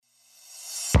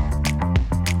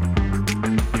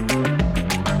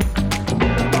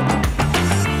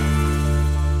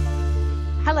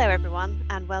everyone,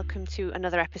 and welcome to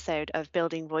another episode of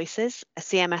Building Voices, a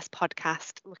CMS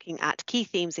podcast looking at key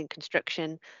themes in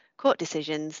construction, court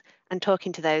decisions, and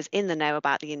talking to those in the know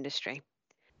about the industry.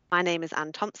 My name is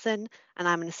Anne Thompson, and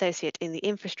I'm an associate in the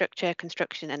Infrastructure,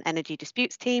 Construction and Energy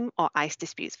Disputes team, or ICE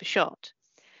Disputes for short.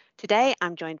 Today,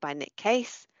 I'm joined by Nick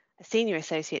Case, a senior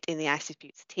associate in the ICE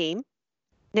Disputes team.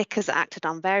 Nick has acted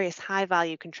on various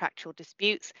high-value contractual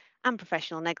disputes and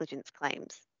professional negligence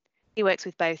claims. He works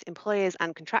with both employers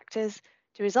and contractors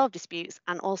to resolve disputes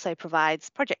and also provides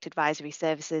project advisory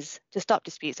services to stop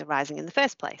disputes arising in the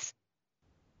first place.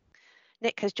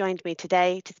 Nick has joined me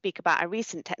today to speak about a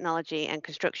recent technology and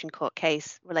construction court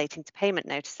case relating to payment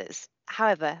notices.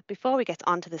 However, before we get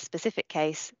on to the specific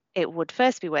case, it would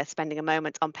first be worth spending a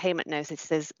moment on payment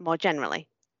notices more generally.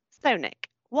 So, Nick,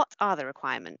 what are the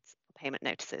requirements for payment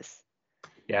notices?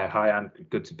 Yeah, hi, Anne.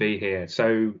 Good to be here.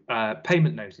 So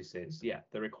payment notices,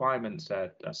 the requirements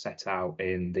are set out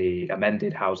in the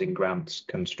amended Housing Grants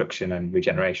Construction and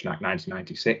Regeneration Act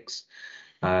 1996.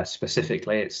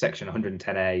 Specifically, it's section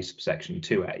 110A, subsection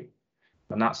 2A.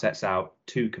 And that sets out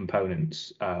two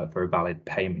components for a valid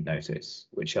payment notice,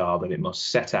 which are that it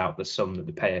must set out the sum that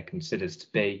the payer considers to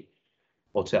be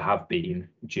or to have been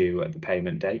due at the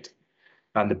payment date,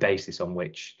 and the basis on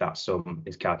which that sum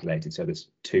is calculated. So there's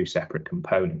two separate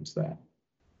components there.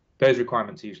 Those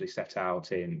requirements are usually set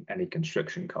out in any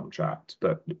construction contract,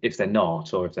 but if they're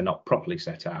not, or if they're not properly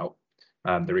set out,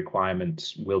 the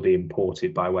requirements will be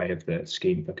imported by way of the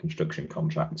scheme for construction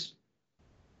contracts.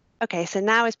 Okay, so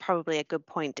now is probably a good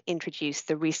point to introduce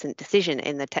the recent decision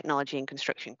in the Technology and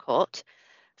Construction Court.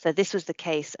 So this was the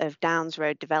case of Downs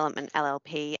Road Development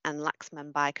LLP and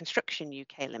Laxman by Construction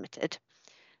UK Limited.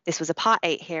 This was a Part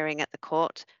 8 hearing at the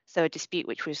court, so a dispute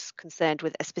which was concerned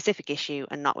with a specific issue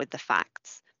and not with the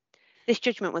facts. This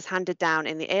judgment was handed down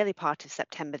in the early part of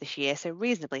September this year, so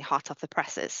reasonably hot off the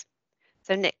presses.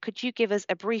 So Nick, could you give us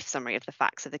a brief summary of the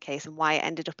facts of the case and why it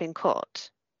ended up in court?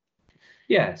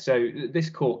 Yeah, so this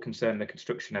court concerned the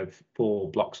construction of 4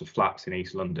 blocks of flats in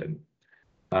East London.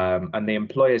 And the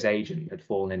employer's agent had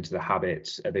fallen into the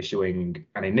habit of issuing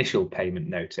an initial payment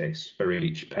notice for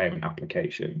each payment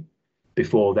application,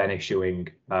 before then issuing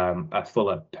a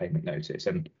fuller payment notice.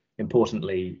 And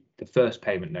importantly, the first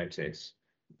payment notice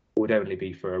would only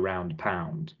be for around £1,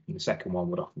 and the second one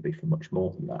would often be for much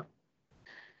more than that.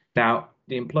 Now,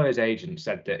 the employer's agent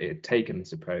said that it had taken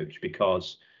this approach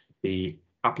because the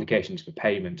applications for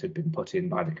payment had been put in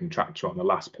by the contractor on the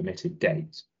last permitted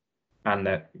date, and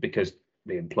that because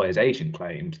the employer's agent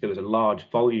claimed there was a large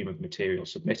volume of material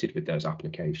submitted with those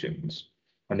applications,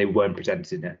 and they weren't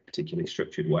presented in a particularly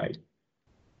structured way.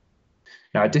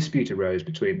 Now, a dispute arose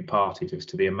between the parties as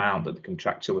to the amount that the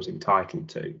contractor was entitled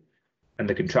to, and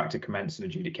the contractor commenced an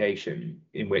adjudication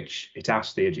in which it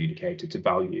asked the adjudicator to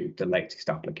value the latest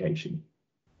application.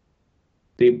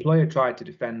 The employer tried to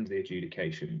defend the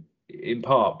adjudication, in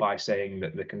part by saying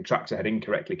that the contractor had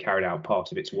incorrectly carried out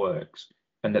part of its works,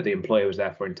 and that the employer was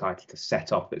therefore entitled to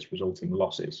set off its resulting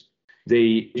losses.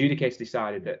 The adjudicator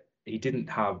decided that he didn't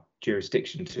have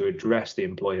jurisdiction to address the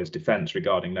employer's defence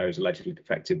regarding those allegedly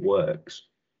defective works,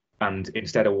 and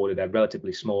instead awarded a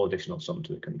relatively small additional sum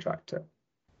to the contractor.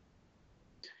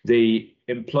 The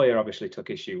employer obviously took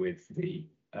issue with the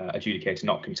adjudicator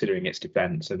not considering its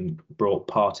defence and brought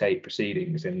Part 8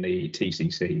 proceedings in the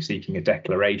TCC seeking a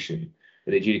declaration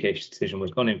that the adjudicator's decision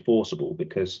was unenforceable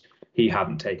because he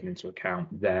hadn't taken into account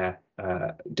their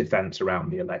defence around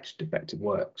the alleged defective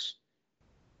works.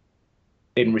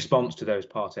 In response to those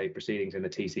Part 8 proceedings in the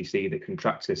TCC, the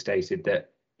contractor stated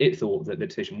that it thought that the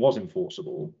decision was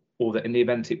enforceable, or that in the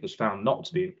event it was found not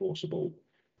to be enforceable,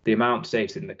 the amount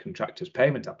stated in the contractor's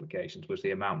payment applications was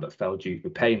the amount that fell due for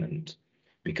payment,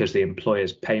 because the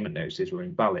employer's payment notices were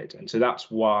invalid. And so that's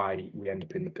why we end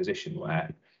up in the position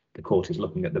where the court is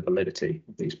looking at the validity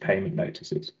of these payment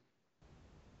notices.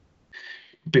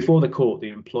 Before the court, the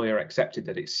employer accepted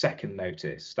that its second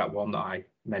notice, that one that I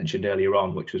mentioned earlier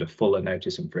on, which was a fuller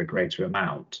notice and for a greater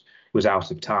amount, was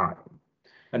out of time.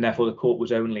 And therefore, the court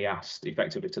was only asked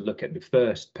effectively to look at the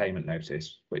first payment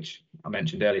notice, which I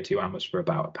mentioned earlier to you, Anne, was for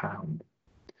about £1.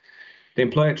 The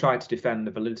employer tried to defend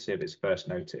the validity of its first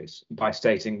notice by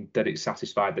stating that it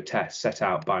satisfied the test set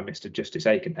out by Mr. Justice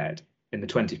Aikenhead in the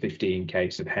 2015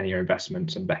 case of Henier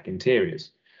Investments and Beck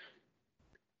Interiors.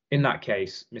 In that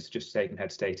case, Mr. Justice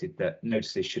Aikenhead stated that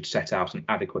notices should set out an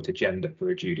adequate agenda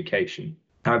for adjudication.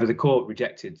 However, the court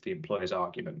rejected the employer's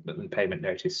argument that the payment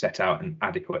notice set out an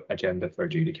adequate agenda for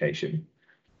adjudication.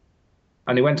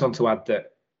 And he went on to add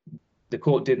that the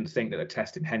court didn't think that the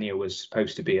test in Henier was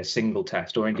supposed to be a single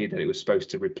test, or indeed that it was supposed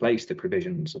to replace the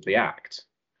provisions of the Act.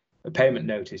 A payment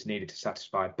notice needed to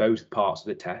satisfy both parts of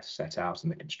the test set out in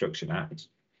the Construction Act,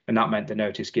 and that meant the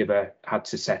notice giver had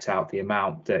to set out the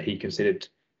amount that he considered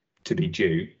to be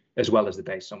due, as well as the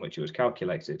basis on which it was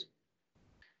calculated.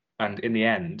 And in the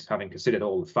end, having considered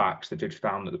all the facts, the judge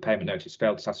found that the payment notice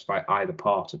failed to satisfy either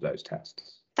part of those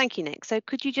tests. Thank you, Nick. So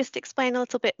could you just explain a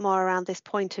little bit more around this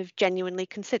point of genuinely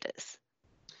considers?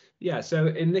 Yeah, so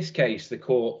in this case, the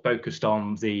court focused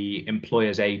on the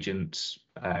employer's agent's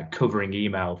covering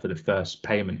email for the first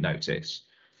payment notice.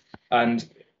 And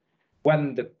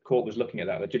when the court was looking at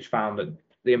that, the judge found that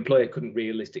the employer couldn't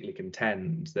realistically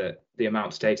contend that the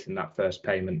amount stated in that first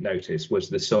payment notice was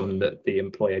the sum that the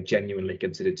employer genuinely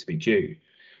considered to be due.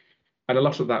 And a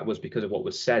lot of that was because of what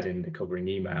was said in the covering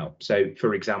email. So,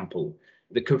 for example,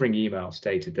 the covering email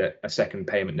stated that a second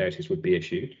payment notice would be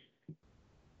issued,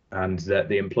 and that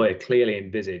the employer clearly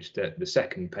envisaged that the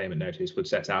second payment notice would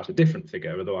set out a different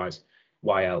figure. Otherwise,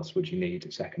 why else would you need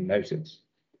a second notice?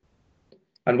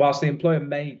 And whilst the employer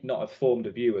may not have formed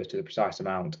a view as to the precise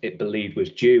amount it believed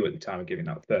was due at the time of giving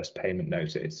that first payment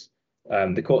notice,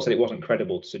 the court said it wasn't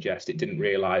credible to suggest it didn't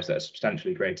realise that a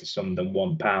substantially greater sum than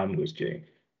 £1 was due.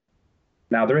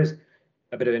 Now, there is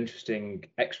a bit of interesting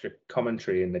extra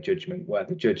commentary in the judgment where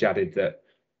the judge added that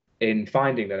in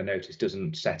finding that a notice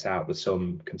doesn't set out the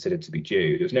sum considered to be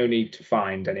due, there's no need to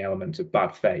find any element of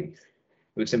bad faith.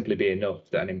 It would simply be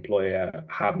enough that an employer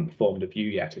hadn't formed a view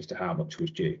yet as to how much was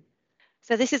due.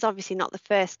 So this is obviously not the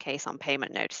first case on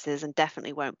payment notices and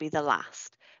definitely won't be the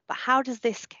last. But how does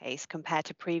this case compare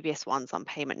to previous ones on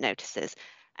payment notices?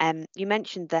 You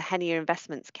mentioned the Henier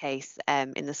Investments case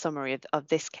in the summary of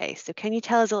this case. So can you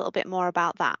tell us a little bit more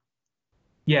about that?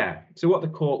 Yeah, so what the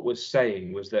court was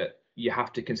saying was that you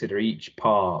have to consider each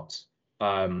part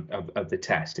of the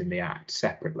test in the Act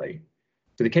separately.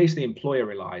 So the case the employer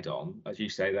relied on, as you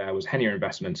say there, was Henier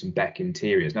Investments and Beck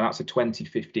Interiors. Now, that's a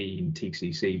 2015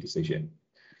 TCC decision.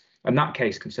 And that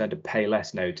case concerned a pay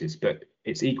less notice, but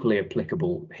it's equally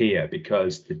applicable here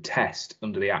because the test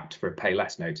under the Act for a pay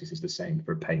less notice is the same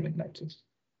for a payment notice.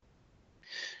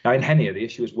 Now, in Henier, the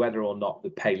issue is whether or not the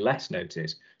pay less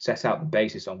notice set out the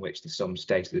basis on which the sum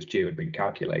stated as due had been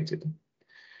calculated.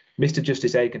 Mr.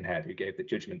 Justice Aikenhead, who gave the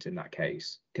judgment in that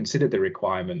case, considered the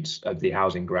requirements of the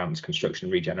Housing Grants Construction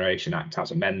and Regeneration Act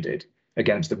as amended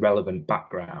against the relevant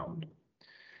background.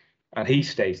 And he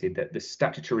stated that the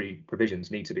statutory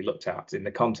provisions need to be looked at in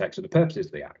the context of the purposes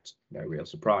of the Act. No real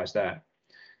surprise there.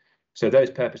 So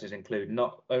those purposes include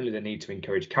not only the need to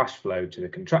encourage cash flow to the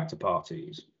contractor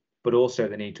parties, but also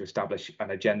the need to establish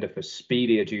an agenda for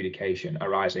speedy adjudication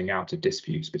arising out of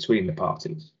disputes between the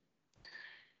parties.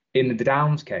 In the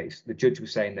Downs case, the judge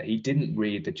was saying that he didn't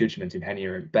read the judgment in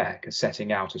Henier and Beck as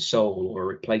setting out a sole or a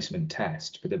replacement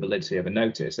test for the validity of a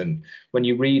notice. And when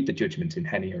you read the judgment in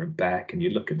Henier and Beck and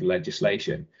you look at the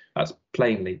legislation, that's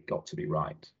plainly got to be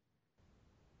right.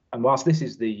 And whilst this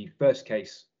is the first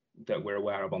case that we're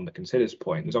aware of on the considers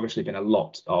point, there's obviously been a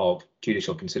lot of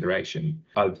judicial consideration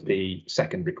of the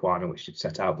second requirement, which should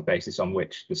set out the basis on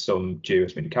which the sum due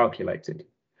has been calculated.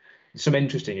 Some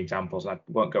interesting examples, and I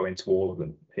won't go into all of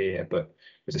them here, but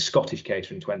there's a Scottish case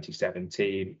from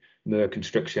 2017, Moore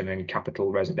Construction and Capital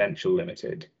Residential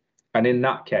Limited. And in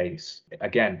that case,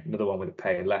 again, another one with a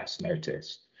pay less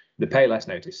notice. The pay less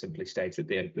notice simply states that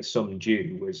the sum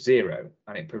due was zero,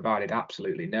 and it provided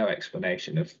absolutely no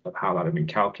explanation of how that had been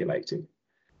calculated.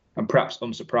 And perhaps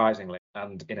unsurprisingly,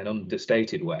 and in an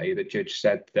understated way, the judge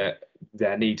said that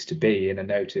there needs to be in a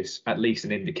notice at least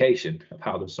an indication of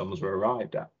how the sums were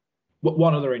arrived at.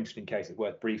 One other interesting case that's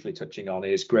worth briefly touching on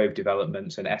is Grove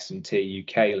Developments and S&T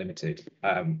UK Limited,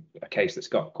 a case that's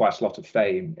got quite a lot of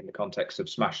fame in the context of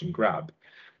smash and grab.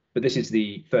 But this is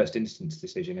the first instance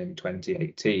decision in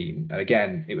 2018. And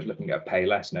again, it was looking at a pay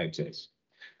less notice.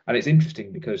 And it's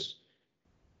interesting because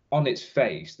on its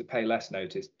face, the pay less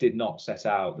notice did not set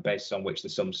out the basis on which the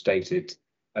sum stated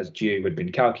as due had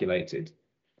been calculated.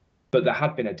 But there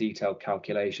had been a detailed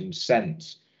calculation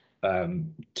sent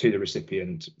to the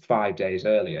recipient 5 days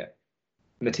earlier.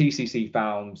 And the TCC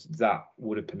found that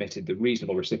would have permitted the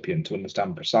reasonable recipient to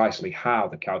understand precisely how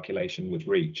the calculation was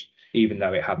reached, even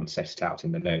though it hadn't set it out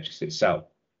in the notice itself.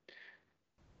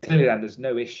 Clearly, then, there's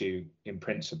no issue in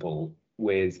principle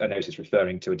with a notice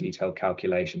referring to a detailed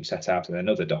calculation set out in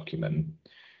another document.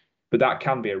 But that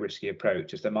can be a risky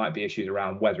approach, as there might be issues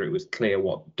around whether it was clear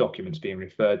what document's being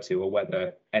referred to or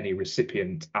whether any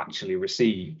recipient actually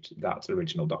received that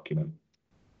original document.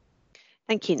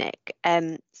 Thank you, Nick.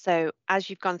 So as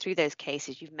you've gone through those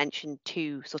cases, you've mentioned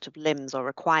two sort of limbs or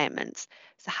requirements.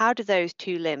 So how do those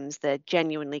two limbs, the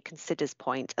genuinely considers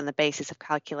point and the basis of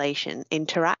calculation,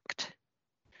 interact?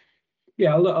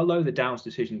 Yeah, although the Downs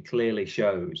decision clearly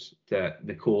shows that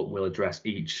the court will address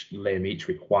each limb, each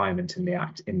requirement in the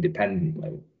Act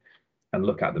independently and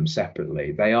look at them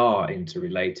separately, they are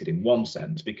interrelated in one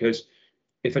sense, because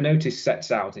if a notice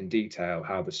sets out in detail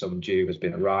how the sum due has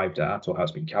been arrived at or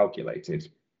has been calculated,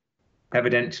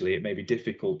 evidently it may be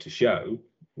difficult to show,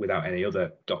 without any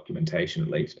other documentation at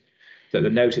least, that the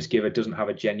notice giver doesn't have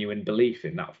a genuine belief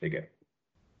in that figure.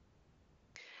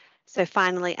 So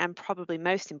finally, and probably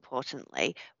most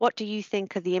importantly, what do you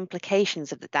think are the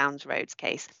implications of the Downs Roads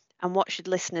case? And what should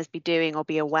listeners be doing or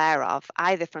be aware of,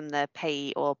 either from the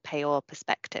payee or payor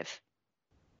perspective?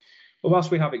 Well,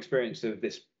 whilst we have experience of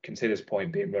this considers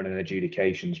point being run in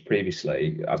adjudications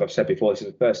previously, as I've said before, this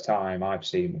is the first time I've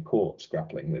seen the courts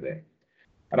grappling with it.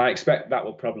 And I expect that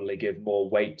will probably give more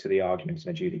weight to the arguments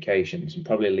and adjudications and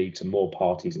probably lead to more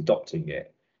parties adopting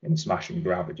it in the smash and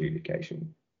grab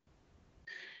adjudication.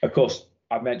 Of course,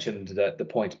 I've mentioned that the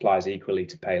point applies equally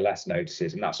to pay less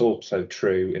notices, and that's also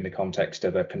true in the context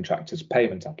of a contractor's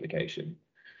payment application.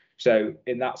 So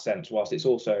in that sense, whilst it's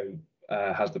also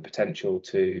has the potential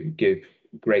to give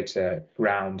greater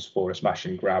grounds for a smash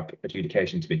and grab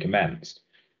adjudication to be commenced,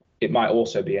 it might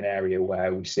also be an area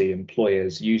where we see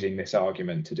employers using this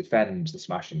argument to defend the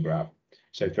smash and grab.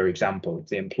 So, for example, if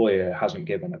the employer hasn't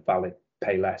given a valid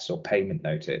pay less or payment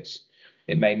notice,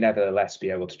 it may nevertheless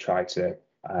be able to try to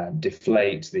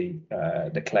deflate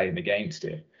the claim against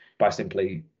it by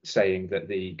simply saying that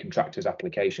the contractor's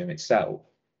application itself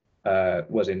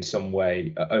was in some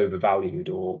way overvalued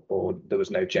or there was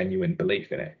no genuine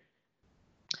belief in it.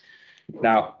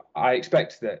 Now, I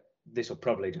expect that this will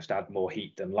probably just add more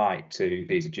heat than light to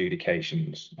these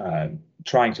adjudications.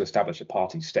 Trying to establish a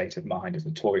party's state of mind is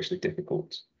notoriously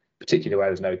difficult, particularly where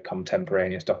there's no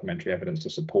contemporaneous documentary evidence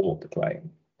to support the claim.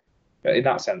 But in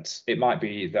that sense, it might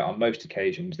be that on most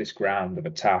occasions, this ground of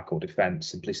attack or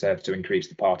defence simply serves to increase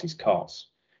the party's costs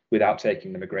without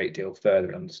taking them a great deal further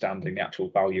in understanding the actual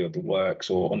value of the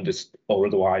works or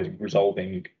otherwise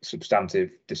resolving substantive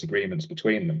disagreements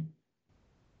between them.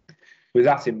 With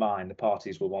that in mind, the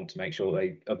parties will want to make sure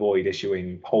they avoid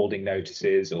issuing holding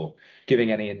notices or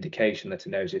giving any indication that a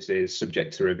notice is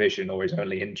subject to revision or is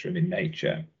only interim in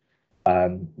nature.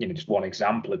 Just one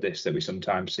example of this that we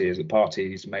sometimes see is that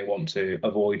parties may want to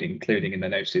avoid including in the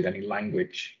notices any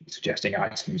language suggesting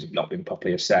items have not been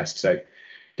properly assessed. So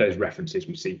those references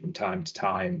we see from time to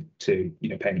time to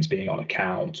payments being on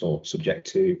account or subject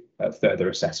to further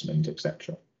assessment,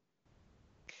 etc.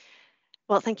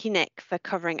 Well, thank you, Nick, for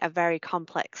covering a very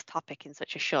complex topic in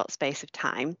such a short space of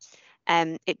time.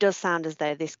 It does sound as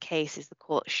though this case is the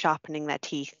court sharpening their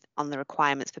teeth on the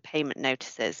requirements for payment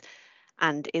notices,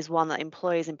 and is one that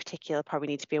employers in particular probably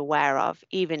need to be aware of,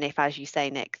 even if, as you say,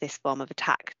 Nick, this form of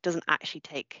attack doesn't actually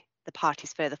take the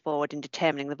parties further forward in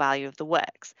determining the value of the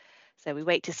works. So we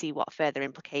wait to see what further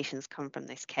implications come from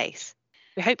this case.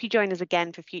 We hope you join us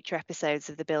again for future episodes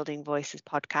of the Building Voices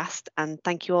podcast, and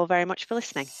thank you all very much for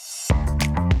listening.